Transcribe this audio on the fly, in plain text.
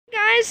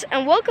guys,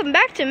 and welcome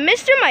back to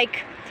Mr.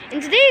 Mike.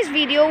 In today's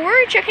video,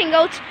 we're checking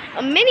out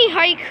a mini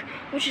hike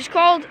which is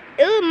called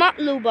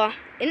Maqluba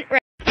in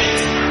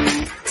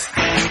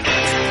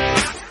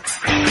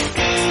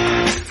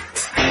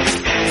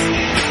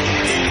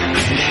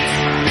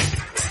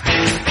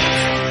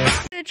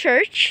the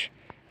church.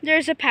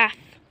 There's a path,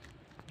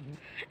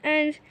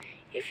 and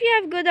if you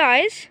have good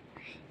eyes,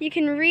 you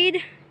can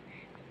read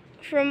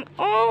from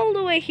all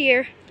the way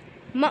here.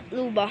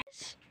 Maqluba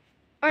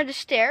are the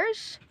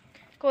stairs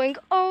going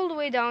all the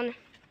way down,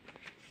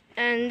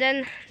 and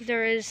then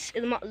there is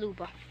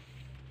Maqluba.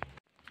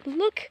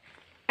 Look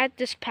at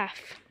this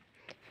path.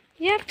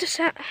 You have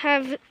to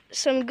have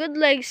some good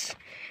legs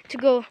to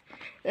go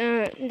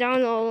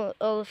down all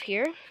of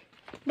here,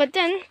 but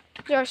then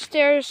there are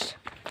stairs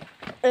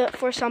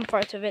for some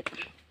part of it.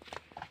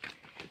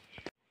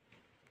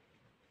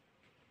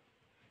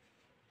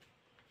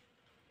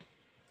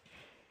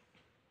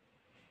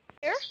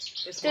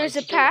 There's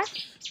a path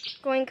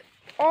going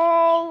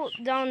all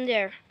down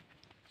there,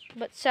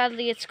 but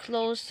sadly it's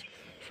closed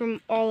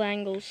from all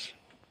angles.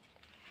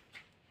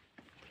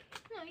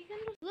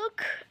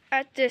 Look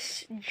at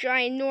this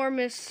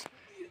ginormous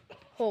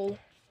hole.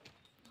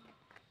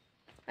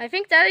 I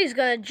think Daddy's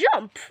gonna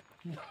jump.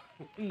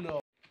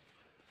 No.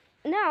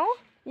 Now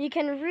you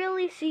can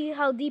really see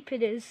how deep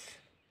it is,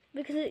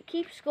 because it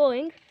keeps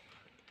going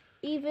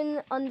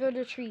even under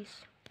the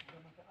trees.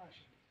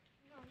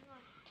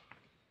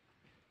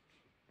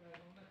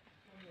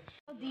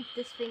 How deep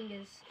this thing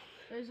is.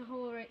 There's a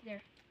hole right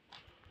there.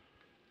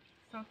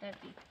 It's not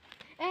that deep.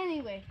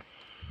 Anyway,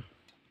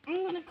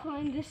 I'm gonna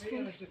climb this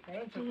thing.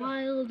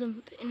 Wild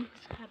in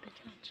its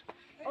habitat.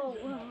 Oh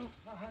wow.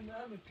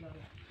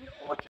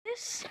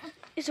 This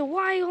is a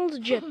wild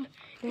jeep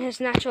in his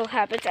natural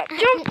habitat.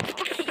 Jump!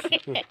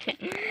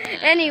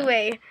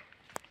 Anyway,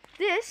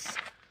 this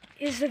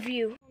is the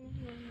view.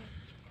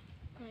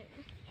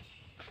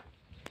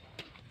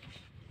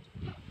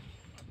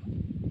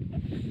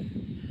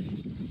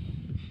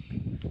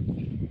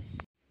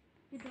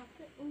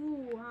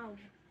 Ooh, wow.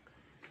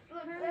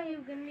 Hurry,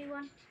 you give me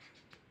one.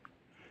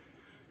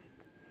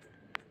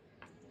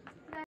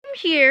 From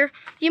here,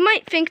 you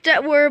might think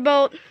that we're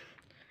about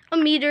a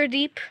meter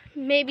deep,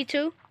 maybe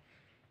 2.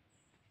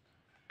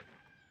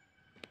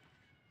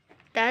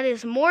 That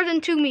is more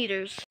than 2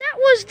 meters. That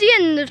was the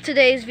end of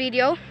today's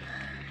video,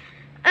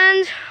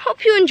 and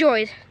hope you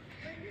enjoyed.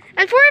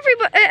 And for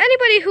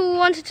anybody who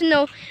wanted to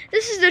know,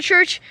 this is the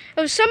church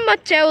of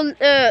Malta.